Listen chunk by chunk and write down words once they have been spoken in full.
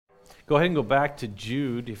go ahead and go back to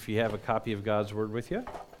Jude if you have a copy of God's Word with you.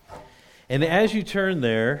 And as you turn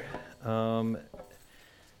there, we're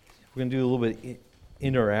going to do a little bit of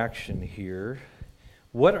interaction here.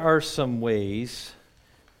 What are some ways,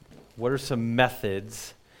 what are some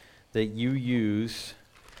methods that you use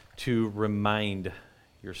to remind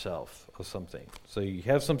yourself of something? So you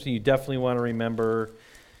have something you definitely want to remember.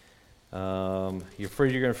 You're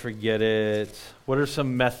afraid you're going to forget it. What are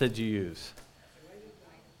some methods you use?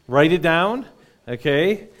 Write it down.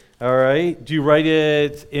 Okay. All right. Do you write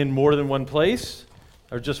it in more than one place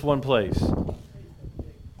or just one place?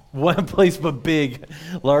 One place, but big,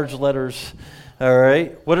 large letters. All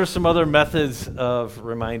right. What are some other methods of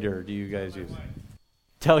reminder do you guys use?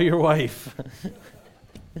 Tell your wife.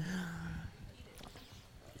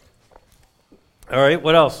 All right.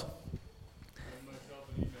 What else?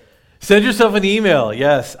 Send yourself an email.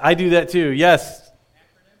 Yes, I do that too. Yes.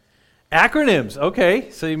 Acronyms.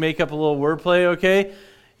 Okay. So you make up a little wordplay. Okay.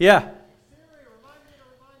 Yeah. Siri, remind me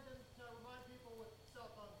to remind people with cell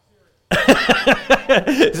phone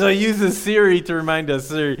Siri. So use Siri to remind us.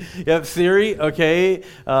 Siri. Yep. Siri. Okay.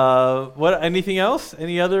 What? Anything else?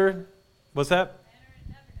 Any other? What's that?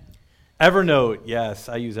 Evernote. Yes,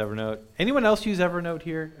 I use Evernote. Anyone else use Evernote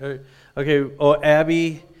here? Okay. Oh,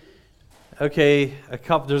 Abby. Okay, a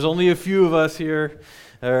couple. There's only a few of us here.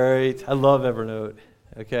 All right. I love Evernote.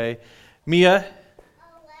 Okay. Mia? Alexa.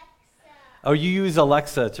 Oh, you use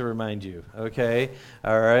Alexa to remind you. Okay.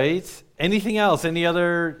 All right. Anything else? Any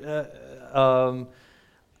other?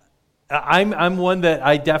 I'm one that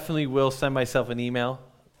I definitely will send myself an email.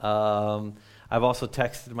 I've also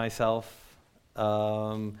texted myself.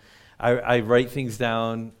 I write things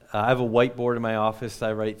down. I have a whiteboard in my office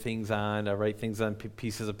I write things on. I write things on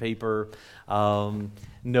pieces of paper,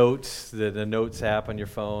 notes, the Notes app on your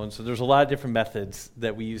phone. So there's a lot of different methods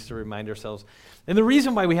that we use to remind ourselves. And the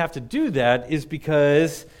reason why we have to do that is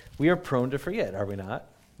because we are prone to forget, are we not?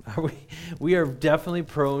 We are definitely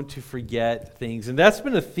prone to forget things. And that's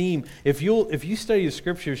been a theme. If you study the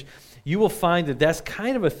Scriptures, you will find that that's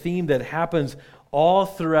kind of a theme that happens all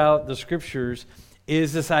throughout the Scriptures,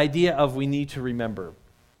 is this idea of we need to remember.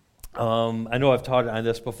 I know I've taught on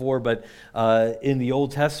this before, but in the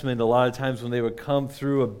Old Testament, a lot of times when they would come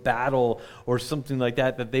through a battle or something like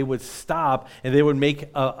that they would stop and they would make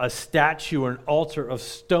a statue or an altar of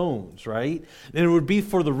stones, right? And it would be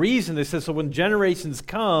for the reason, they said, so when generations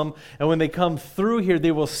come and when they come through here,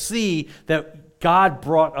 they will see that God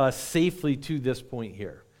brought us safely to this point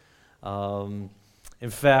here. In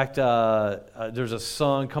fact, there's a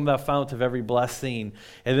song, Come Thou Fount of Every Blessing,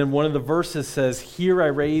 and then one of the verses says, Here I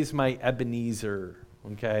raise my Ebenezer,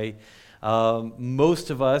 okay?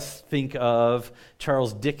 Most of us think of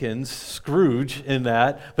Charles Dickens' Scrooge in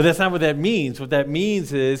that, but that's not what that means. What that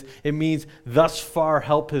means is, it means thus far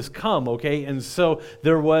help has come, okay? And so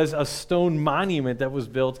there was a stone monument that was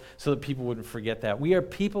built so that people wouldn't forget that. We are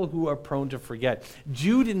people who are prone to forget.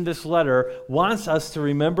 Jude in this letter wants us to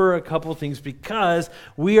remember a couple things because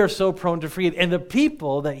we are so prone to forget. And the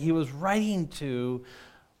people that he was writing to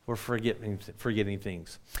were forgetting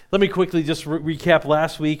things. Let me quickly just recap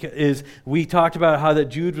last week. Is we talked about how that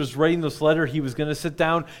Jude was writing this letter. He was going to sit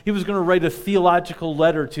down. He was going to write a theological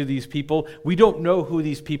letter to these people. We don't know who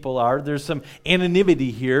these people are. There's some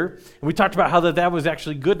anonymity here. And we talked about how that was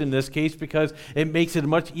actually good in this case because it makes it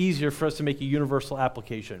much easier for us to make a universal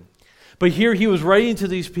application. But here he was writing to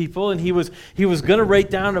these people, and he was going to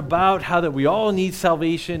write down about how that we all need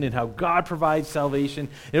salvation and how God provides salvation.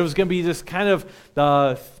 And it was going to be this kind of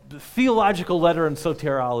theological letter on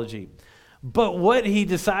soteriology. But what he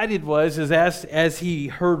decided was, as he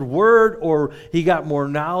heard word or he got more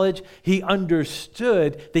knowledge, he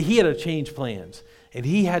understood that he had to change plans. And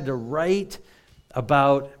he had to write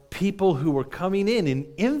about people who were coming in and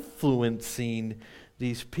influencing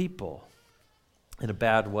these people in a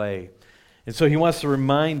bad way. And so he wants to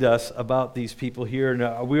remind us about these people here.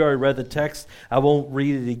 And we already read the text. I won't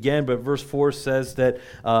read it again, but verse 4 says that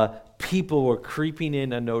people were creeping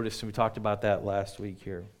in unnoticed, and we talked about that last week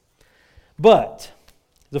here. But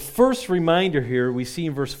the first reminder here we see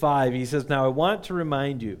in verse 5, he says, now I want to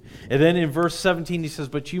remind you. And then in verse 17 he says,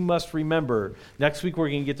 but you must remember. Next week we're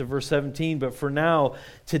going to get to verse 17, but for now,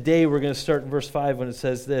 today we're going to start in verse 5 when it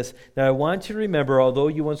says this. Now I want you to remember, although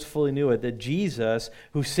you once fully knew it, that Jesus,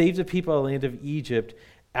 who saved the people of the land of Egypt,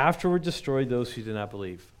 afterward destroyed those who did not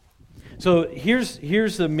believe. So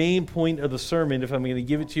here's the main point of the sermon, if I'm going to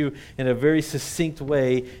give it to you in a very succinct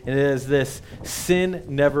way, and it is this: sin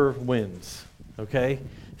never wins. Okay?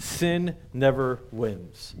 sin never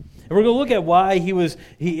wins. And we're going to look at why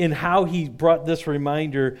and how he brought this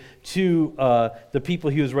reminder to the people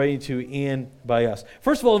he was writing to and by us.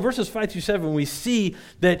 First of all, in verses 5 through 7, we see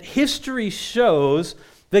that history shows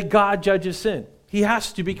that God judges sin. He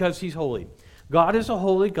has to, because he's holy. God is a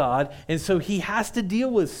holy God, and so he has to deal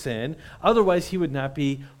with sin. Otherwise, he would not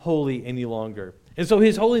be holy any longer. And so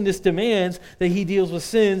his holiness demands that he deals with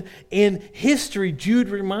sin. In history, Jude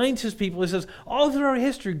reminds his people, he says, all throughout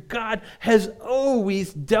history, God has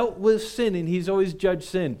always dealt with sin, and he's always judged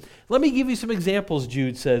sin. Let me give you some examples,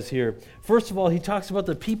 Jude says here. First of all, he talks about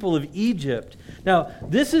the people of Egypt. Now,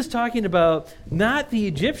 this is talking about not the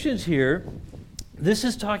Egyptians here. This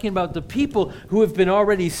is talking about the people who have been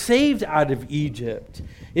already saved out of Egypt.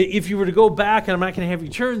 If you were to go back, and I'm not going to have you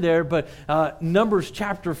turn there, but Numbers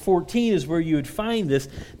chapter 14 is where you would find this.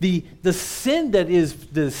 The sin that is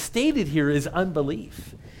stated here is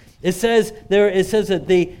unbelief. It says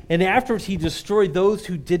that and afterwards he destroyed those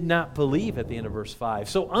who did not believe at the end of verse 5.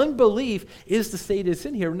 So unbelief is the stated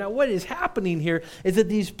sin here. Now what is happening here is that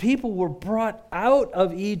these people were brought out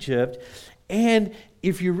of Egypt, and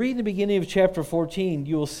if you read the beginning of chapter 14,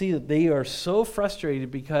 you will see that they are so frustrated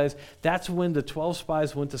because that's when the 12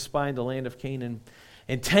 spies went to spy in the land of Canaan.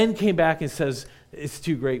 And 10 came back and says, it's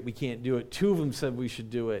too great, we can't do it. 2 of them said we should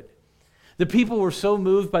do it. The people were so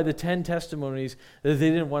moved by the 10 testimonies that they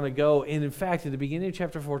didn't want to go. And in fact, at the beginning of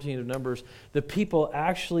chapter 14 of Numbers, the people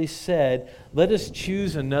actually said, let us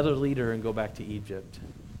choose another leader and go back to Egypt.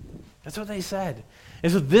 That's what they said.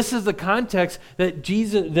 And so this is the context that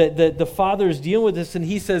that the Father is dealing with this, and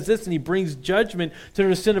he says this, and he brings judgment to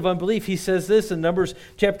the sin of unbelief. He says this in Numbers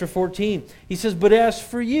chapter 14. He says, but as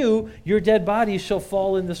for you, your dead bodies shall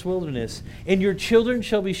fall in this wilderness, and your children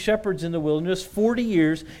shall be shepherds in the wilderness 40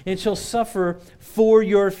 years, and shall suffer for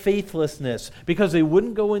your faithlessness, because they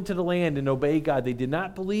wouldn't go into the land and obey God. They did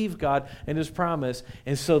not believe God and his promise,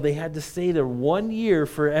 and so they had to stay there 1 year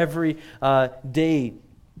for every day.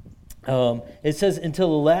 It says, until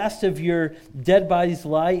the last of your dead bodies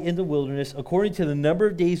lie in the wilderness, according to the number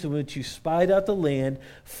of days in which you spied out the land,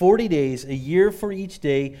 40 days, a year for each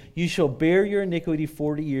day, you shall bear your iniquity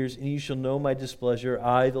 40 years, and you shall know my displeasure.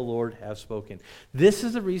 I, the Lord, have spoken. This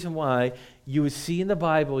is the reason why you would see in the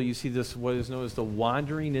Bible, you see this, what is known as the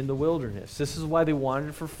wandering in the wilderness. This is why they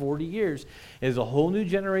wandered for 40 years. There's a whole new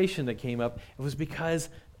generation that came up. It was because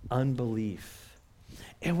unbelief.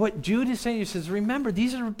 And what Jude is saying, he says, remember,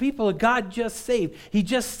 these are the people that God just saved. He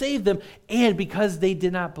just saved them, and because they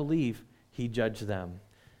did not believe, he judged them.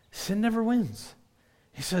 Sin never wins.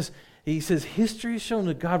 He says, history has shown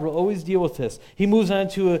that God will always deal with this. He moves on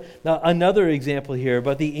to another example here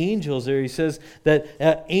about the angels there. He says that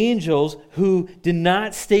angels who did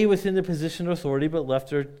not stay within the position of authority but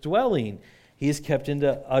left their dwelling, he is kept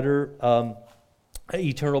into utter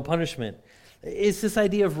eternal punishment. It's this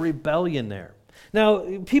idea of rebellion there.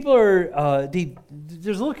 Now, people are,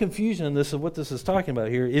 there's a little confusion on this of what this is talking about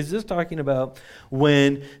here. Is this talking about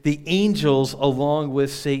when the angels, along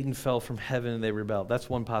with Satan, fell from heaven and they rebelled? That's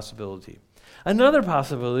one possibility. Another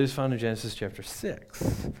possibility is found in Genesis chapter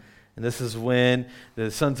 6. And this is when the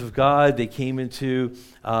sons of God, they came into,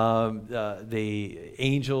 the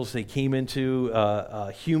angels, they came into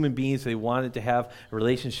human beings. They wanted to have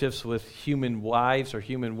relationships with human wives or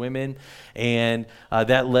human women. And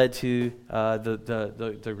that led to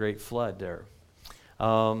the great flood there.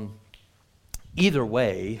 Either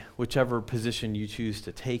way, whichever position you choose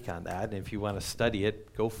to take on that, and if you want to study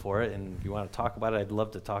it, go for it. And if you want to talk about it, I'd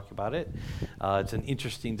love to talk about it. It's an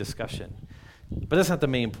interesting discussion. But that's not the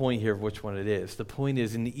main point here of which one it is. The point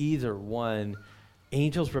is, in either one,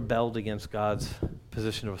 angels rebelled against God's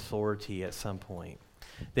position of authority at some point.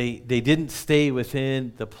 They didn't stay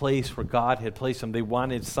within the place where God had placed them. They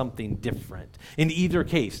wanted something different. In either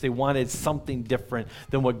case, they wanted something different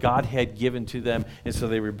than what God had given to them, and so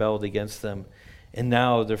they rebelled against them. And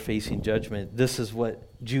now they're facing judgment. This is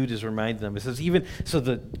what Jude is reminding them. It says, even so,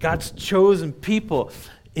 God's chosen people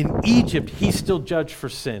in Egypt, he's still judged for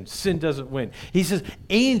sin. Sin doesn't win. He says,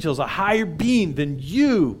 angels, a higher being than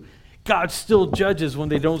you, God still judges when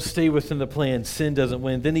they don't stay within the plan. Sin doesn't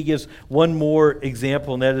win. Then he gives one more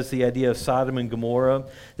example, and that is the idea of Sodom and Gomorrah.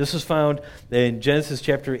 This is found in Genesis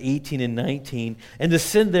chapter 18 and 19. And the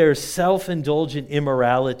sin there is self-indulgent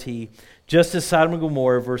immorality. Just as Sodom and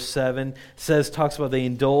Gomorrah, verse 7 talks about they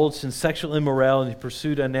indulged in sexual immorality and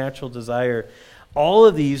pursued unnatural desire. All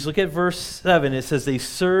of these, look at verse 7, it says they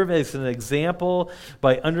serve as an example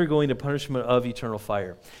by undergoing the punishment of eternal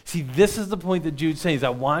fire. See, this is the point that Jude's saying, is I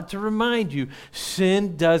want to remind you,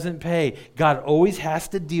 sin doesn't pay. God always has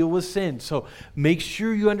to deal with sin. So make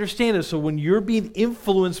sure you understand it. So when you're being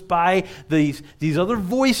influenced by these other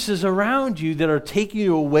voices around you that are taking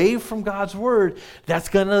you away from God's word, that's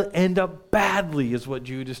going to end up badly, is what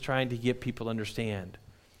Jude is trying to get people to understand.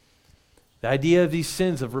 The idea of these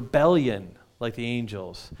sins of rebellion, like the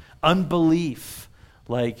angels, unbelief,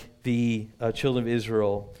 like the children of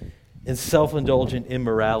Israel, and self-indulgent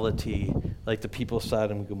immorality, like the people of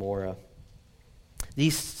Sodom and Gomorrah.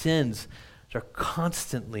 These sins are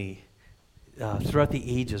constantly, throughout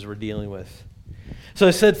the ages, we're dealing with. So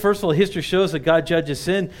I said, first of all, history shows that God judges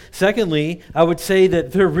sin. Secondly, I would say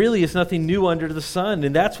that there really is nothing new under the sun.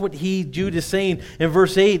 And that's what Jude is saying in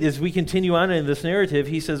verse 8 as we continue on in this narrative.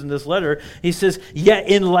 He says in this letter, he says, yet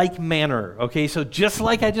in like manner. Okay, so just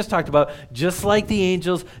like I just talked about, just like the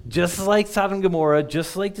angels, just like Sodom and Gomorrah,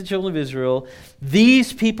 just like the children of Israel,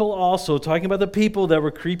 these people also, talking about the people that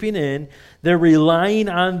were creeping in, they're relying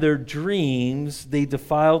on their dreams. They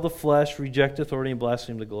defile the flesh, reject authority, and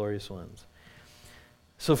blaspheme the glorious ones.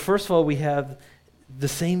 So first of all, we have the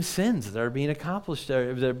same sins that are being accomplished,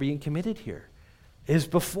 that are being committed here, as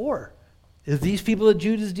before. These people that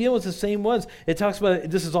Jude is dealing with, the same ones. It talks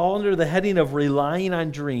about, this is all under the heading of relying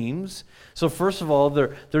on dreams. So first of all,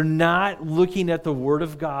 they're not looking at the Word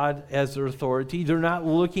of God as their authority. They're not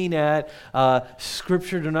looking at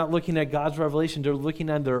Scripture. They're not looking at God's revelation. They're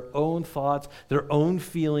looking at their own thoughts, their own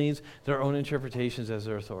feelings, their own interpretations as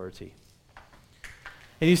their authority.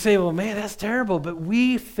 And you say, well, man, that's terrible, but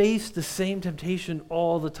we face the same temptation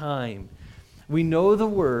all the time. We know the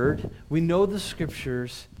Word, we know the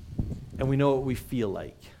Scriptures, and we know what we feel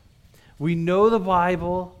like. We know the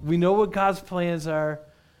Bible, we know what God's plans are,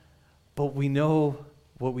 but we know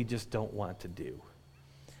what we just don't want to do.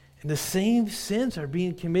 And the same sins are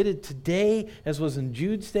being committed today as was in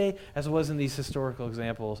Jude's day, as was in these historical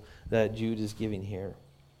examples that Jude is giving here.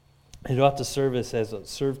 It ought to serve to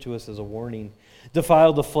us as a warning.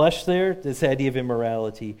 Defile the flesh there, this idea of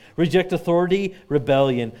immorality. Reject authority,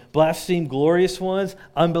 rebellion. Blaspheme glorious ones,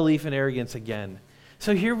 unbelief and arrogance again.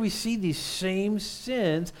 So here we see these same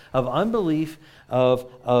sins of unbelief,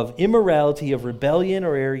 of immorality, of rebellion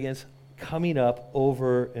or arrogance coming up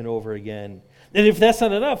over and over again. And if that's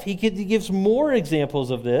not enough, he gives more examples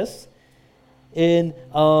of this in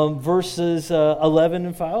verses 11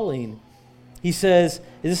 and following. He says,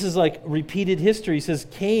 this is like repeated history. He says,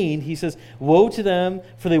 Cain, he says, woe to them,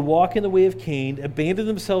 for they walk in the way of Cain, abandon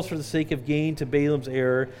themselves for the sake of gain to Balaam's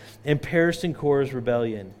error, and perished in Korah's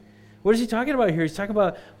rebellion. What is he talking about here? He's talking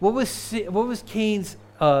about what was Cain's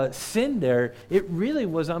sin there. It really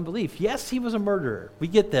was unbelief. Yes, he was a murderer. We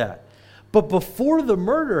get that. But before the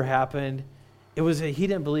murder happened, it was that he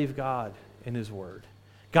didn't believe God in his word.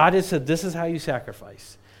 God had said, this is how you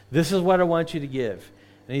sacrifice. This is what I want you to give.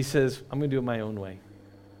 And he says, I'm going to do it my own way.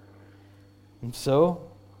 And so,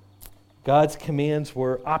 God's commands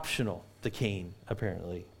were optional to Cain,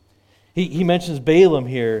 apparently. He mentions Balaam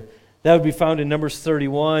here. That would be found in Numbers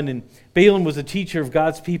 31. And Balaam was a teacher of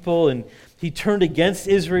God's people, and he turned against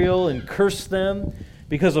Israel and cursed them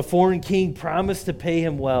because a foreign king promised to pay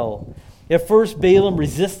him well. At first, Balaam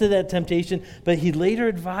resisted that temptation, but he later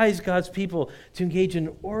advised God's people to engage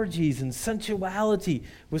in orgies and sensuality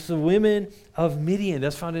with the women of Midian.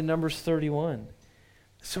 That's found in Numbers 31.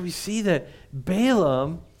 So we see that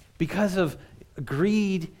Balaam, because of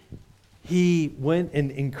greed, he went and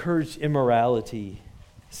encouraged immorality,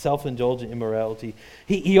 self-indulgent immorality.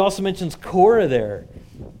 He also mentions Korah there.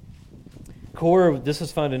 Korah, this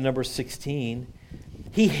is found in Numbers 16.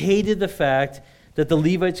 He hated the fact that the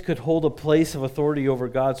Levites could hold a place of authority over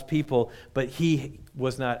God's people, but he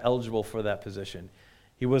was not eligible for that position.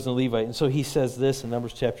 He wasn't a Levite. And so he says this in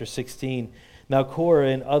Numbers chapter 16. Now Korah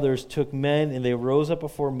and others took men, and they rose up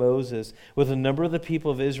before Moses with a number of the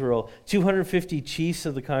people of Israel, 250 chiefs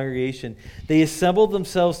of the congregation. They assembled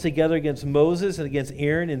themselves together against Moses and against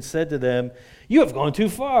Aaron and said to them, "You have gone too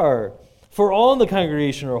far, for all in the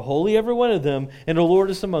congregation are holy, every one of them, and the Lord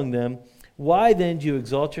is among them. Why then do you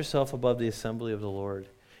exalt yourself above the assembly of the Lord?"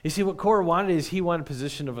 You see, what Korah wanted is he wanted a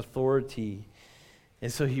position of authority.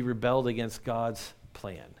 And so he rebelled against God's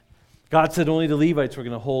plan. God said only the Levites were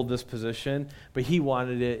going to hold this position, but he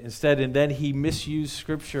wanted it instead. And then he misused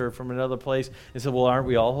Scripture from another place and said, well, aren't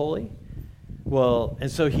we all holy? Well,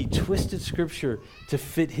 and so he twisted Scripture to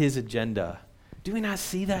fit his agenda. Do we not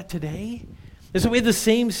see that today? And so we have the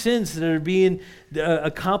same sins that are being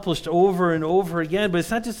accomplished over and over again, but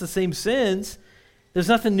it's not just the same sins. There's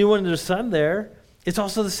nothing new under the sun there. It's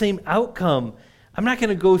also the same outcome. I'm not going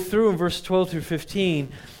to go through in verse 12 through 15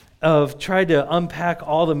 of try to unpack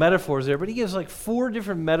all the metaphors there, but he gives like 4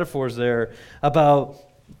 different metaphors there about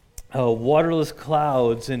waterless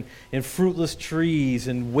clouds and fruitless trees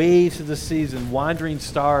and waves of the seas and wandering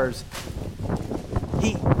stars.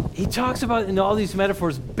 He talks about in all these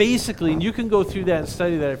metaphors basically, and you can go through that and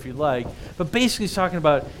study that if you like, but basically he's talking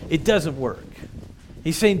about it doesn't work.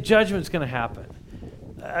 He's saying judgment's going to happen.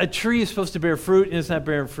 A tree is supposed to bear fruit and it's not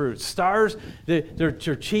bearing fruit. Stars, they're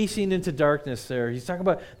chasing into darkness there. He's talking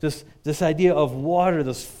about this idea of water,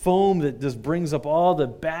 this foam that just brings up all the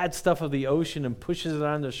bad stuff of the ocean and pushes it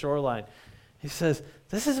on the shoreline. He says,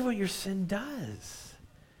 this is what your sin does.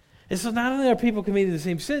 And so not only are people committing the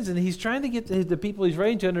same sins, and he's trying to get the people he's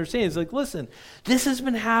writing to understand, it's like, listen, this has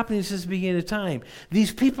been happening since the beginning of time.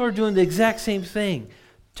 These people are doing the exact same thing.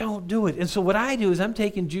 Don't do it. And so what I do is I'm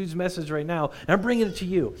taking Jude's message right now, and I'm bringing it to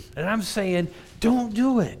you. And I'm saying, don't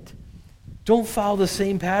do it. Don't follow the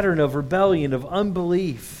same pattern of rebellion, of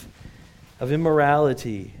unbelief, of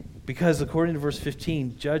immorality. Because according to verse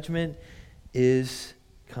 15, judgment is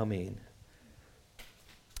coming.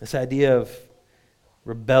 This idea of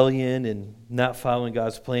rebellion and not following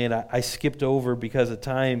God's plan, I skipped over because of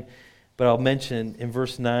time. But I'll mention in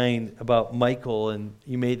verse 9 about Michael, and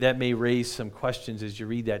that may raise some questions as you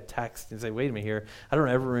read that text and say, wait a minute here, I don't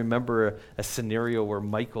ever remember a scenario where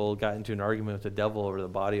Michael got into an argument with the devil over the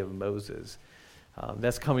body of Moses.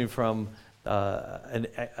 That's coming from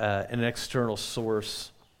an external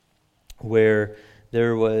source where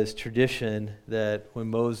there was tradition that when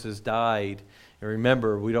Moses died, and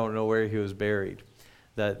remember, we don't know where he was buried,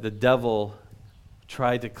 that the devil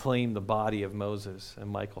tried to claim the body of Moses, and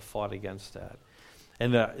Michael fought against that.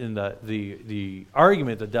 And the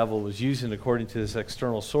argument the devil was using, according to this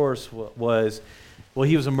external source, was, well,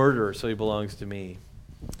 he was a murderer, so he belongs to me.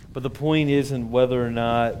 But the point isn't whether or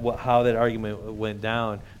not how that argument went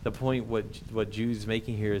down. The point what Jude's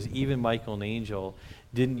making here is even Michael, an angel,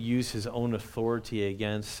 didn't use his own authority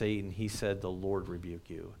against Satan. He said, "The Lord rebuke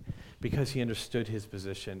you," because he understood his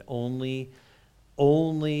position. Only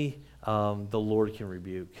the Lord can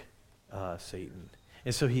rebuke Satan.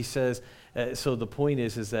 And so he says, so the point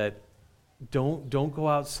is that don't go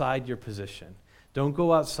outside your position. Don't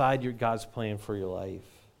go outside God's plan for your life.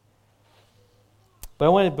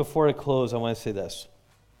 But before I close, I want to say this.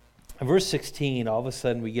 In verse 16, all of a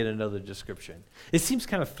sudden we get another description. It seems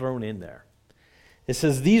kind of thrown in there. It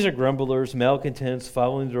says, these are grumblers, malcontents,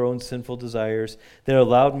 following their own sinful desires. They are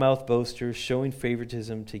loudmouth boasters, showing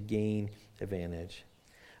favoritism to gain advantage.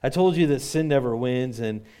 I told you that sin never wins,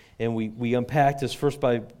 and we unpacked this first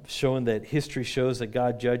by showing that history shows that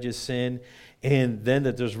God judges sin, and then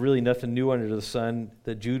that there's really nothing new under the sun,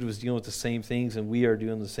 that Jude was dealing with the same things, and we are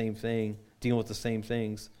doing the same thing, dealing with the same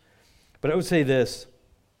things. But I would say this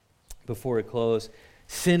before I close.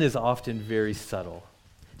 Sin is often very subtle.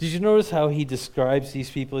 Did you notice how he describes these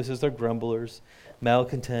people? He says they're grumblers,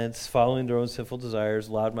 malcontents, following their own sinful desires,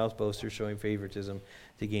 loudmouth boasters, showing favoritism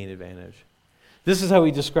to gain advantage. This is how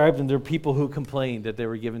he described them. They're people who complained, that they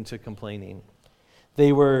were given to complaining.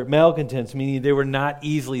 They were malcontents, meaning they were not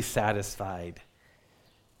easily satisfied.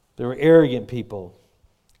 They were arrogant people,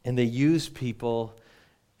 and they used people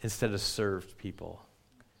instead of served people.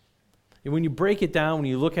 And when you break it down, when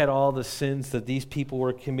you look at all the sins that these people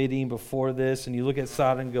were committing before this, and you look at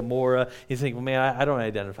Sodom and Gomorrah, you think, well, man, I don't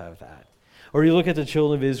identify with that. Or you look at the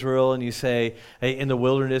children of Israel and you say, hey, in the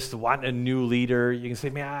wilderness, wanting a new leader, you can say,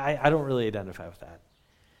 man, I don't really identify with that.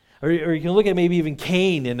 Or you can look at maybe even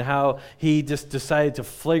Cain and how he just decided to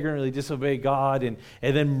flagrantly disobey God and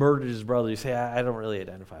then murdered his brother. You say, I don't really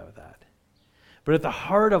identify with that. But at the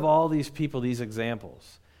heart of all these people, these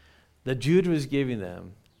examples, that Jude was giving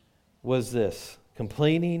them was this: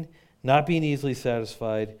 complaining, not being easily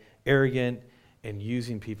satisfied, arrogant, and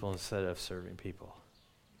using people instead of serving people.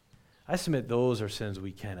 I submit those are sins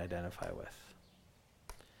we can identify with.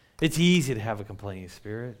 It's easy to have a complaining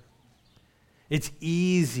spirit. It's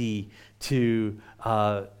easy to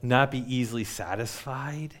not be easily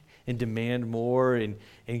satisfied and demand more and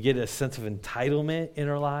get a sense of entitlement in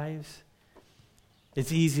our lives.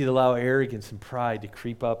 It's easy to allow arrogance and pride to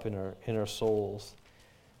creep up in our souls.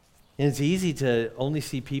 And it's easy to only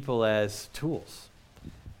see people as tools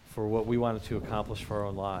for what we wanted to accomplish for our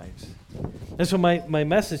own lives. And so my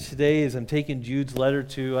message today is I'm taking Jude's letter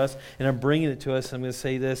to us and I'm bringing it to us. I'm going to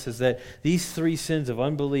say this, is that these 3 sins of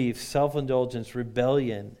unbelief, self-indulgence,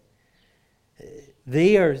 rebellion,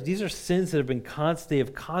 these are sins that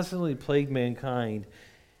have constantly plagued mankind.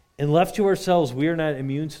 And left to ourselves, we are not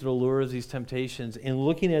immune to the lure of these temptations. And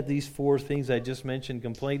looking at these 4 things I just mentioned,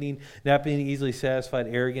 complaining, not being easily satisfied,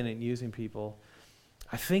 arrogant, and using people,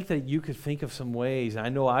 I think that you could think of some ways, and I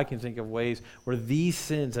know I can think of ways, where these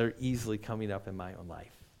sins are easily coming up in my own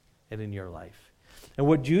life and in your life. And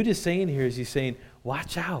what Jude is saying here is he's saying,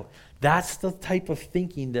 watch out. That's the type of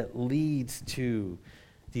thinking that leads to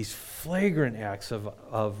these flagrant acts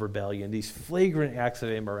of rebellion, these flagrant acts of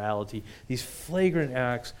immorality, these flagrant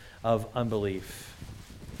acts of unbelief.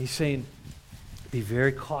 He's saying, be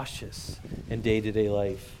very cautious in day-to-day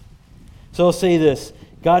life. So I'll say this.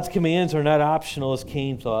 God's commands are not optional, as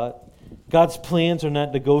Cain thought. God's plans are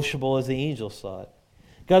not negotiable, as the angels thought.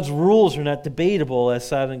 God's rules are not debatable, as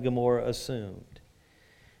Sodom and Gomorrah assumed.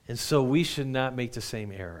 And so we should not make the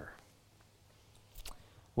same error.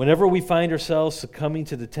 Whenever we find ourselves succumbing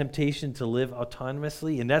to the temptation to live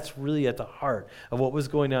autonomously, and that's really at the heart of what was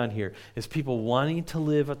going on here, is people wanting to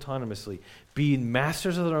live autonomously, being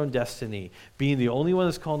masters of their own destiny, being the only one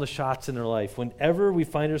that's calling the shots in their life. Whenever we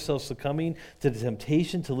find ourselves succumbing to the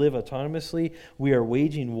temptation to live autonomously, we are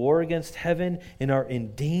waging war against heaven and are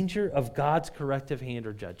in danger of God's corrective hand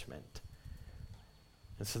or judgment.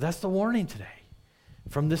 And so that's the warning today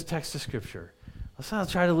from this text of Scripture. Let's not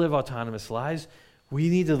try to live autonomous lives. We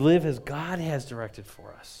need to live as God has directed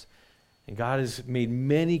for us. And God has made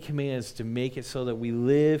many commands to make it so that we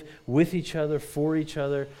live with each other, for each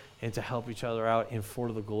other, and to help each other out and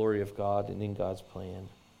for the glory of God and in God's plan.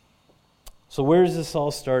 So where does this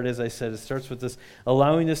all start? As I said, it starts with this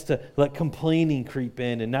allowing us to let complaining creep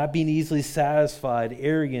in and not being easily satisfied,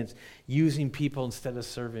 arrogance, using people instead of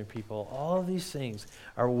serving people. All of these things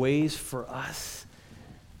are ways for us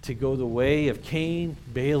to go the way of Cain,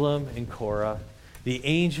 Balaam, and Korah. The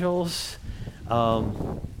angels,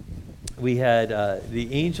 we had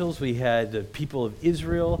the people of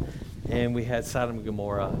Israel, and we had Sodom and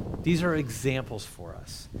Gomorrah. These are examples for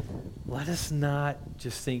us. Let us not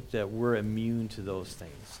just think that we're immune to those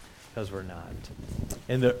things, because we're not.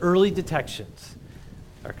 And the early detections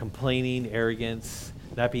are complaining, arrogance,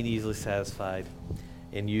 not being easily satisfied,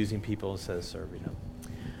 and using people instead of serving them.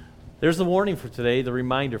 There's the warning for today, the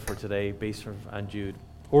reminder for today, based on Jude.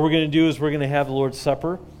 What we're going to do is we're going to have the Lord's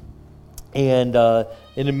Supper. And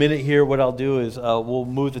in a minute here, what I'll do is we'll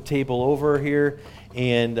move the table over here,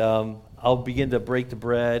 and I'll begin to break the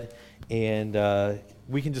bread, and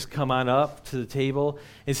we can just come on up to the table.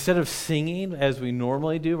 Instead of singing as we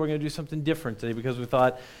normally do, we're going to do something different today, because we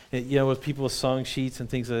thought, with people with song sheets and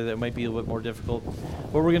things like that, it might be a little bit more difficult.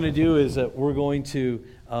 What we're going to do is that we're going to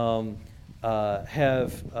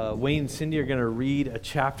have Wayne and Cindy are going to read a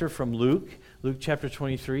chapter from Luke chapter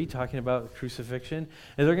 23, talking about crucifixion.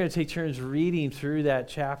 And they're going to take turns reading through that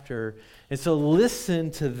chapter. And so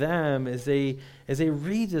listen to them as they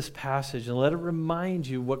read this passage, and let it remind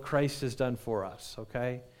you what Christ has done for us,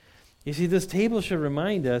 okay? You see, this table should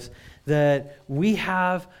remind us that we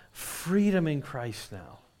have freedom in Christ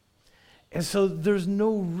now. And so there's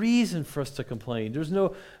no reason for us to complain.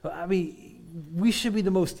 We should be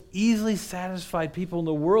the most easily satisfied people in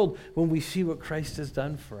the world when we see what Christ has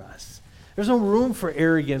done for us. There's no room for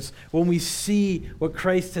arrogance when we see what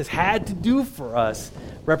Christ has had to do for us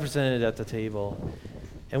represented at the table.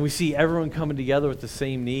 And we see everyone coming together with the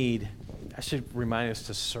same need. That should remind us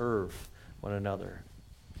to serve one another.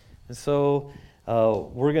 And so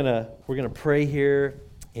we're gonna pray here,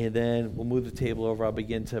 and then we'll move the table over. I'll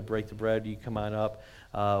begin to break the bread. You come on up.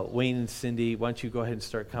 Wayne and Cindy, why don't you go ahead and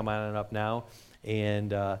start coming on up now,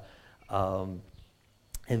 and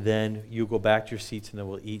then you go back to your seats, and then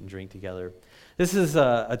we'll eat and drink together. This is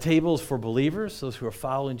a table for believers, those who are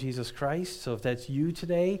following Jesus Christ. So if that's you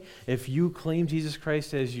today, if you claim Jesus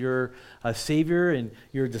Christ as your Savior and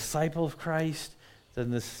you're a disciple of Christ, then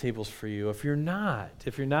this table's for you. If you're not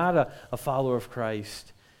a follower of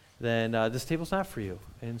Christ, then this table's not for you.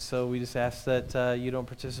 And so we just ask that you don't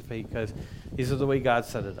participate, because these are the way God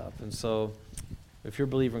set it up. And so if you're a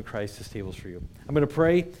believer in Christ, this table's for you. I'm going to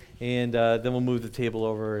pray, and then we'll move the table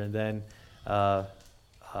over, and then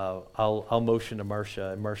I'll motion to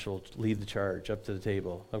Marcia, and Marcia will lead the charge up to the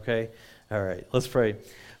table. Okay? All right, let's pray.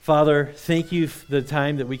 Father, thank you for the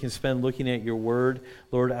time that we can spend looking at your word.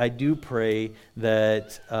 Lord, I do pray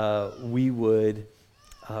that we would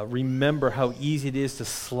remember how easy it is to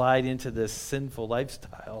slide into this sinful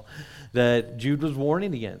lifestyle that Jude was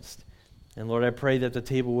warning against. And Lord, I pray that the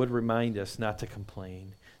table would remind us not to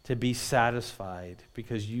complain, to be satisfied,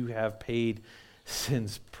 because you have paid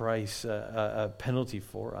sin's price, a penalty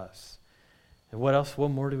for us. And what else?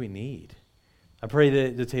 What more do we need? I pray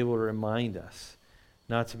that the table will remind us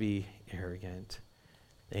not to be arrogant,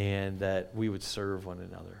 and that we would serve one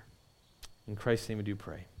another. In Christ's name we do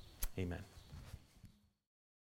pray. Amen.